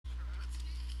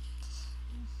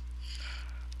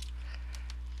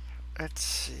Let's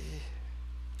see.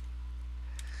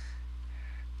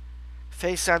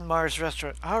 Face on Mars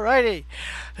restaurant. Alrighty.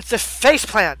 It's a face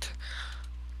plant.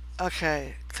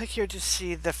 Okay. Click here to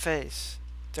see the face.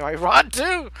 Do I run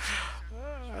too?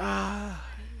 Uh,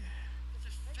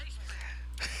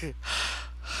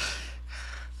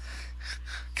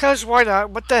 Cause why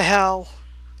not? What the hell?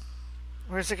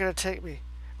 Where's it gonna take me?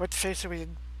 What face are we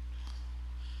in?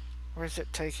 Where's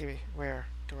it taking me? Where?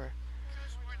 To where?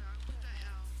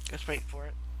 Let's wait for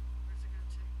it.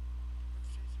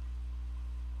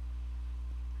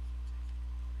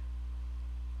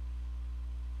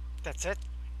 That's it?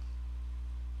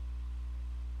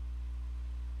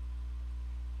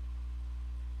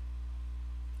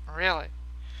 Really?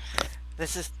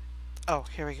 This is... Oh,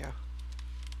 here we go.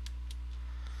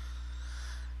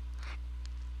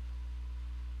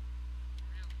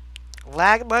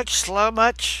 Lag much? Slow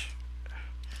much?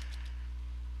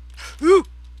 Ooh!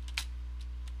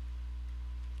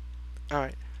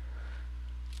 Alright.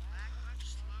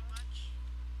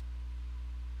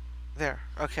 There.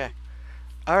 Okay.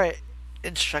 Alright.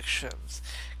 Instructions.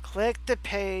 Click the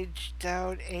page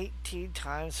down 18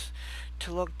 times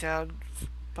to look down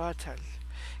button.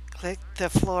 Click the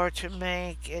floor to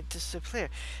make it disappear.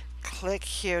 Click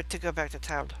here to go back to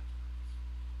town.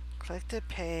 Click the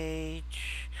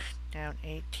page down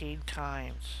 18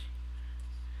 times.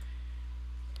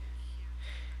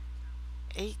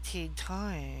 18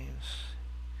 times?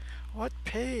 What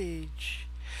page?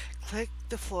 Click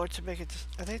the floor to make it...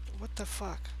 Are they... What the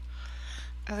fuck?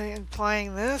 Are they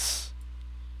implying this?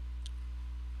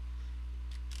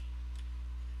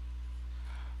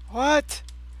 What?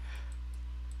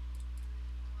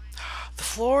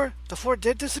 The floor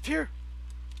did disappear?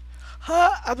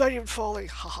 Huh? I'm not even falling.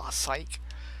 Haha, psych.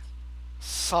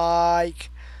 Psych.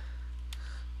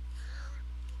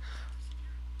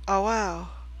 Oh, wow.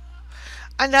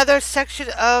 Another section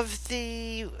of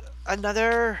the...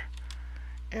 Another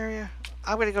area.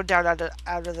 I'm gonna go down out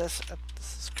of this.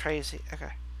 This is crazy.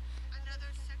 Okay.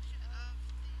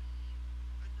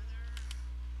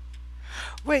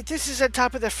 Wait, this is on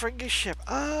top of the friggin' ship.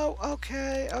 Oh,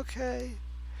 okay, okay.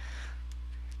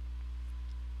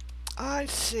 I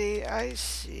see, I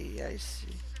see, I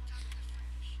see.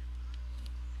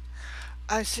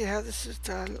 I see how this is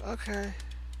done. Okay.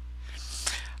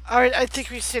 Alright, I think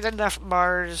we've seen enough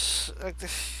Mars. Like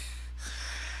this.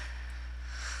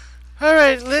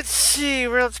 Alright, let's see.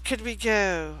 Where else could we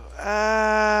go?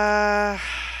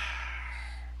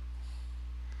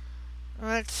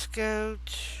 Let's go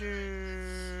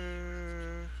to...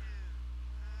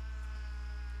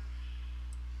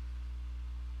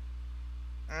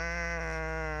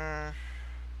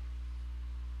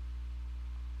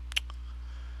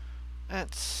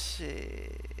 let's see.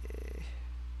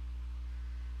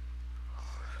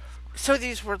 Some of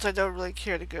these worlds I don't really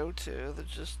care to go to. They're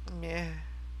just meh.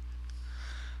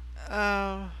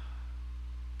 Don't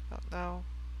know.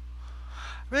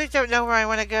 Really don't know where I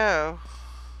want to go.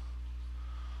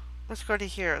 Let's go to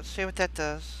here. Let's see what that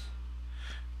does.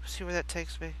 See where that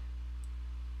takes me.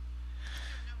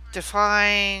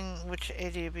 Define which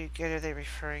ADB gate are they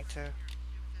referring to?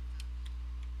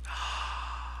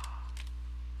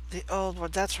 The old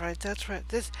one. That's right. That's right.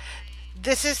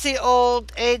 This is the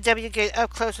old AW gate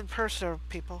up close and personal,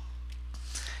 people.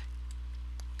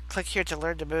 Click here to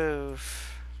learn to move.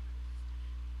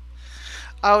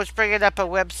 Oh, it's bringing up a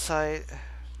website.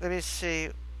 Let me see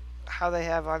how they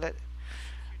have on it.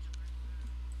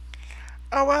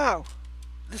 Oh, wow.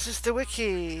 This is the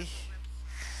wiki.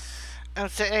 Oh,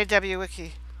 it's the AW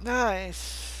wiki.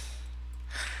 Nice.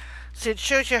 So it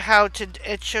shows you how to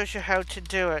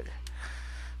do it.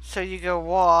 So you go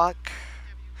walk.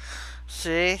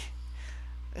 See?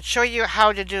 It shows you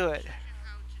how to do it.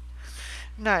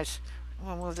 Nice.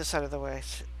 We'll move this out of the way.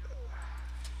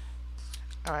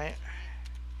 Alright.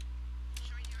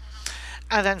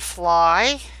 And then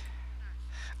fly.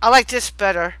 I like this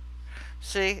better.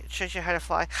 See? It shows you how to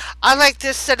fly. I like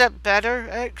this setup better,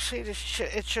 actually.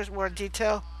 It shows more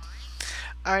detail.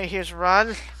 Alright, here's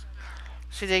run.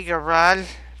 See, there you go, run.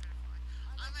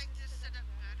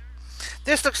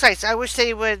 This looks nice. I wish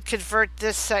they would convert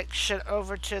this section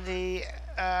over to the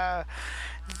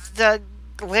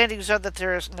landing zone that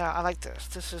there is now. I like this.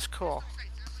 This is cool.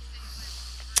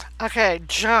 Okay,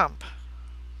 jump.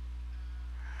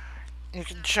 You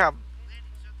can jump.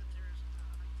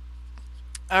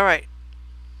 Alright.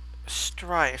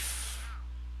 Strife.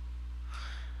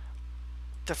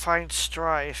 Define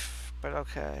strife, but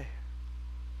okay.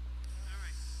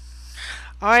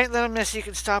 Alright, little miss, you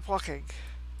can stop walking.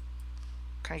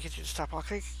 Can I get you to stop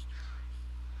walking?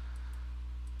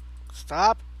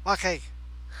 Stop walking.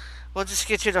 We'll just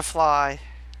get you to fly.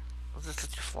 We'll just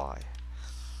let you fly.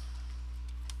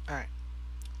 Alright.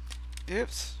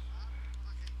 Oops.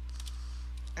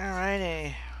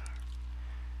 Alrighty.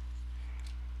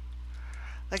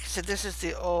 Like I said, this is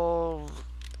the old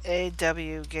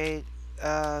AW gate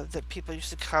that people used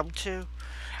to come to.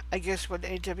 I guess when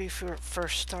AW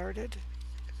first started.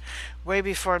 Way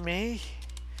before me.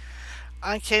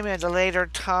 I came at a later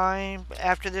time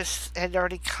after this had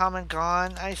already come and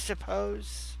gone, I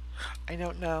suppose. I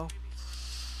don't know.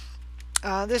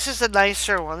 This is the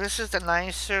nicer one. This is the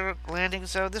nicer landing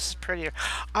zone. This is prettier.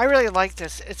 I really like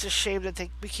this. It's a shame that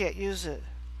we can't use it.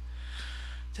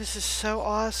 This is so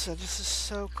awesome. This is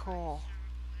so cool.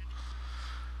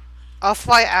 I'll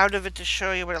fly out of it to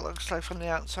show you what it looks like from the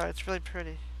outside. It's really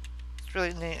pretty. It's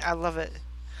really neat. I love it.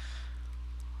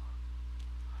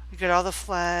 You get all the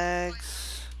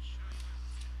flags.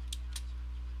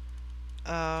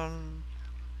 Um,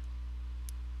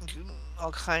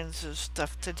 all kinds of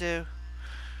stuff to do.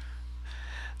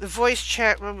 The voice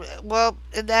chat room, well,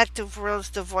 in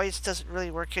ActiveWorlds, the voice doesn't really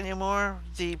work anymore.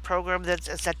 The program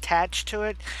that's attached to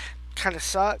it kind of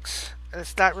sucks.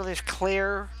 It's not really as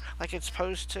clear like it's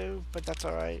supposed to, but that's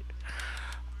alright.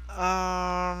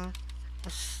 Um,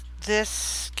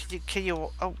 this,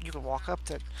 oh, you can walk up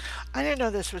then. I didn't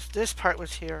know this part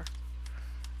was here.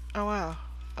 Oh, wow.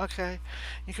 Okay.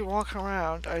 You can walk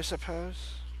around, I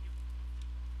suppose.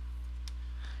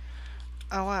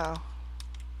 Oh, wow.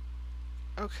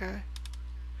 Okay.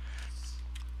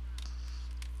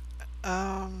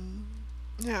 Um,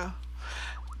 yeah.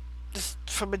 Just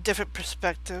from a different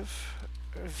perspective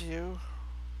or view.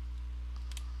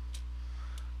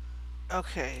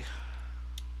 Okay.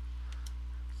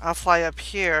 I'll fly up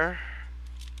here.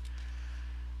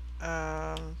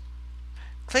 Um,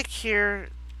 click here.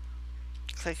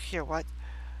 Click here, what?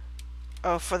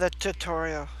 Oh, for the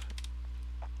tutorial.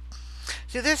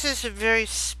 See, this is a very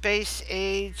space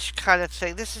age kind of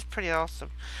thing. This is pretty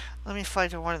awesome. Let me fly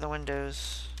to one of the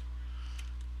windows.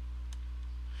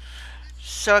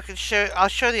 So I can show, I'll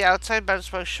show the outside, but I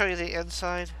just want to show you the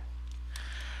inside.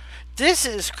 This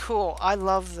is cool. I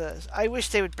love this. I wish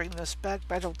they would bring this back,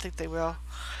 but I don't think they will.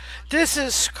 This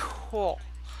is cool.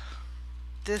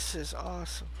 This is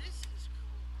awesome.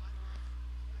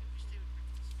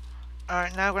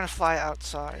 Alright, now I'm going to fly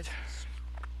outside.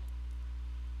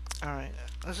 Alright,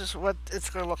 this is what it's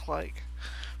going to look like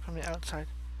from the outside.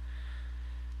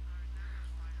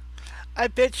 I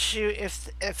bet you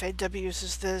if AW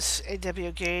uses this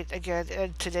AW gate again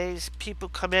and today's people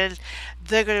come in,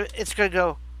 it's gonna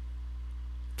go.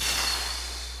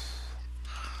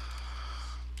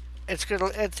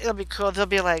 It'll be cool. They'll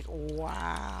be like,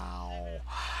 wow.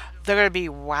 They're gonna be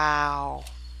wow.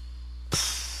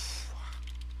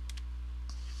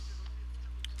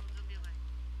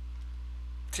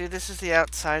 See, this is the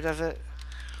outside of it.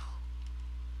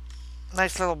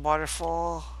 Nice little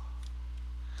waterfall.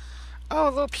 Oh,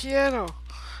 a little piano.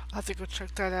 I'll have to go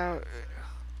check that out.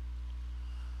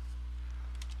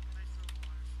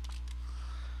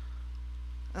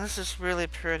 This is really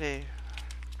pretty.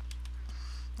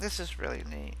 This is really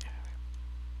neat.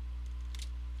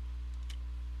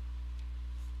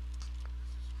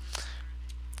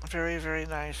 Very, very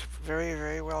nice. Very,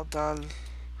 very well done.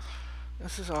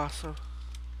 This is awesome.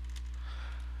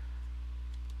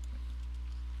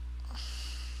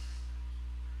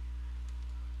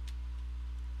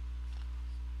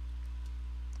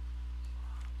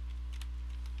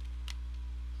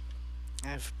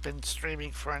 I've been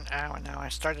streaming for an hour now. I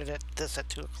started this at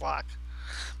 2 o'clock.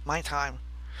 My time.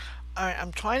 Alright,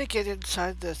 I'm trying to get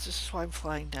inside this. This is why I'm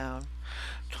flying down.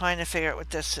 Trying to figure out what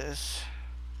this is.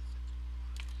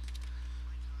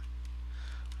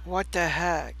 What the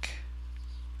heck?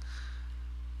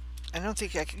 I don't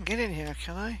think I can get in here,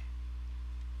 can I?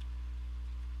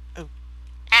 Oh.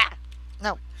 Ah!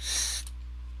 No.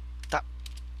 Stop.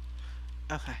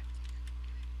 Okay.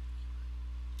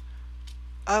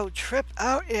 Oh, trip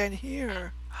out in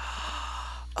here.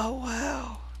 Oh,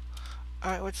 wow.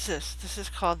 Alright, what's this? This is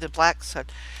called the Black Sun.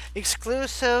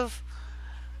 Exclusive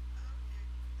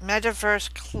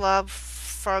Metaverse Club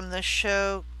from the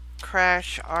show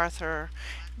Crash Arthur.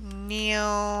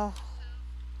 Neil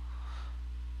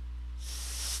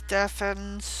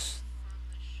Stephens.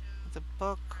 The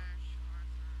book.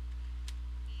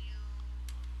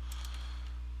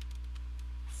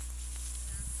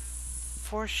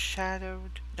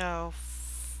 Foreshadowed. No.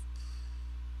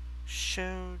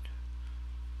 Showed.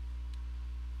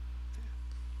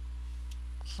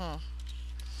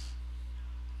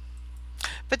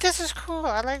 But this is cool.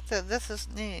 I like that. This is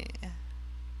neat.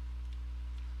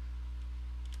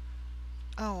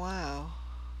 Oh, wow.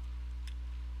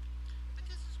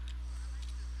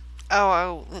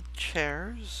 Oh, the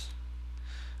chairs.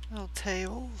 Little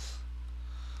tables.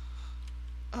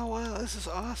 Oh wow, this is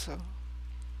awesome.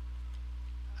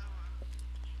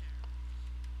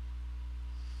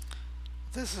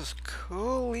 This is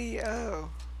coolio.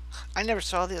 I never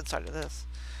saw the inside of this.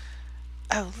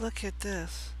 Oh, look at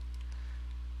this.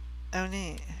 Oh,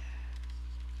 neat.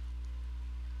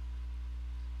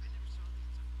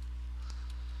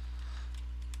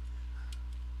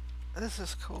 This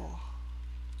is cool.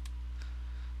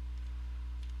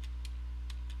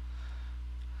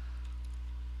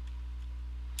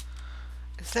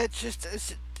 Is that just,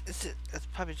 it's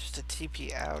probably just a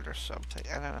TP out or something.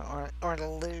 I don't know. Or an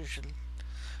illusion.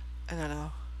 I don't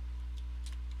know.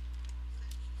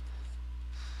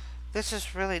 This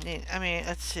is really neat. I mean,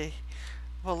 let's see.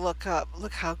 We'll look up.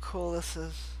 Look how cool this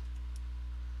is.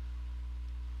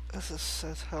 This is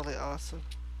so totally awesome.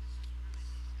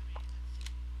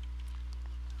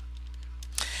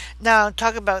 Now,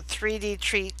 talk about 3D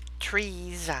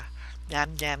trees.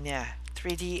 Yum, yum, yeah.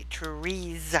 3D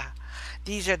trees.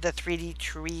 These are the 3D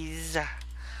trees.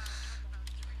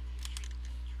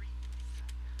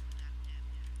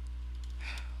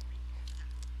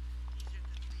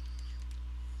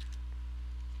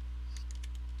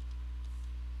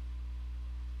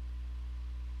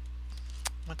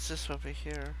 What's this over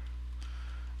here?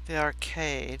 The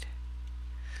arcade.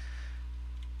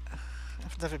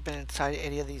 I've never been inside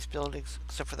any of these buildings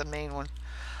except for the main one.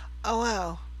 Oh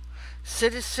wow.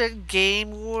 Citizen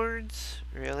Game Awards?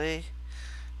 Really?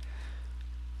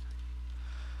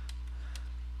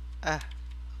 Uh,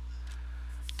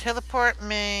 Teleport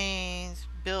Mains,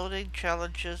 Building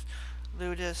Challenges,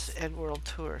 Ludus, and World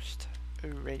Tourist.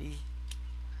 Ready?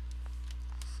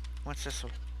 What's this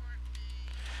one?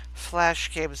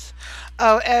 Flash games.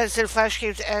 Oh, as in Flash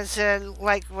games, as in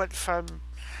like what from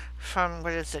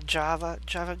what is it, Java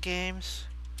games?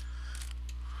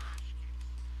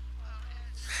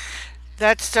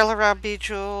 That's still around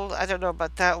Bejeweled. I don't know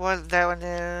about that one. That one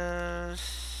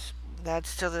is. That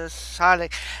still is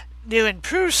Sonic. New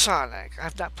improved Sonic.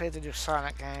 I've not played the new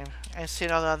Sonic game. I've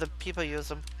seen all the other people use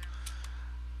them.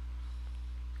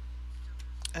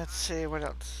 Let's see, what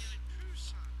else?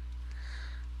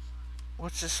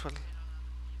 What's this one?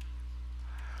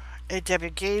 AW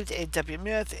Games, AW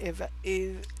Myth,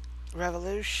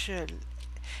 Revolution,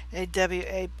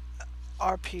 AWA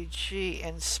RPG,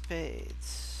 and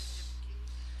Spades.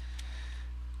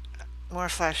 More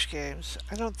Flash games.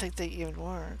 I don't think they even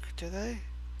work, do they?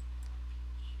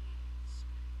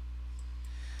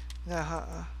 No,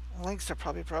 links are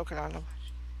probably broken on them.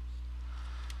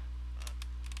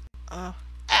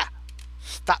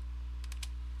 Stop.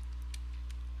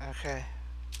 Okay.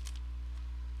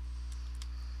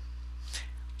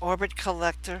 Orbit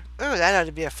Collector. Oh, that ought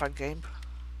to be a fun game.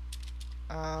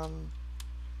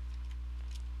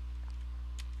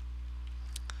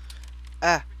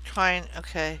 Trying,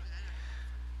 okay.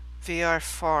 VR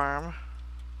Farm.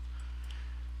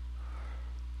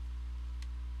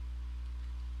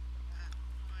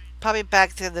 Probably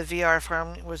back then the VR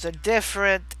Farm was a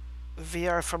different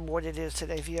VR from what it is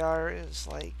today. VR is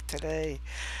like today.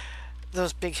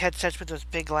 Those big headsets with those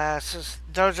big glasses.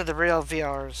 Those are the real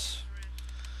VRs.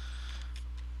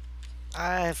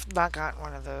 I've not gotten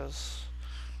one of those.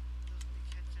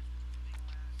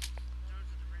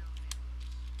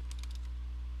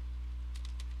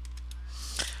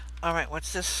 Alright,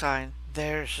 what's this sign?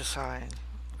 There's the sign.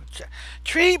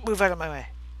 Tree, move out of my way.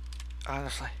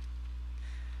 Honestly.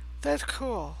 That's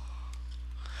cool.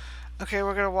 Okay,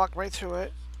 we're gonna walk right through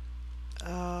it.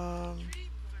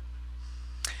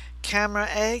 Camera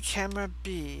A, camera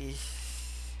B.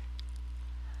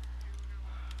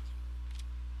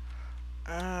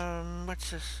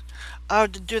 What's this? Oh,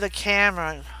 to do the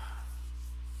camera.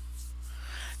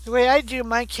 The way I do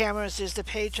my cameras is the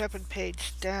page up and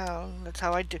page down. That's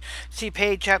how I do. See,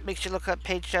 page up makes you look up,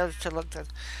 page down to look down.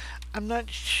 I'm not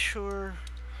sure.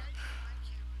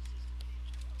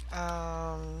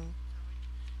 Hmm.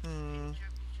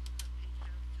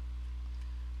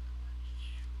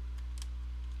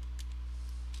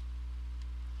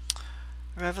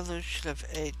 Revolution of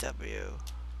AW.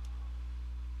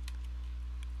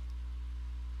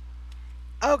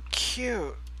 Oh,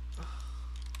 cute.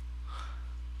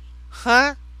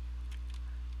 Huh?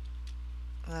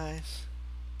 Nice.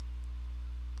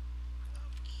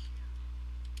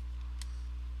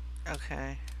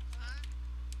 Okay.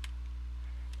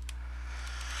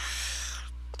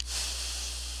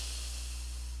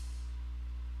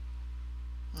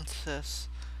 What's this?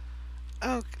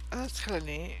 Oh, that's kind of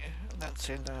neat. I'm not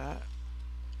seeing that.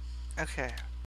 Okay.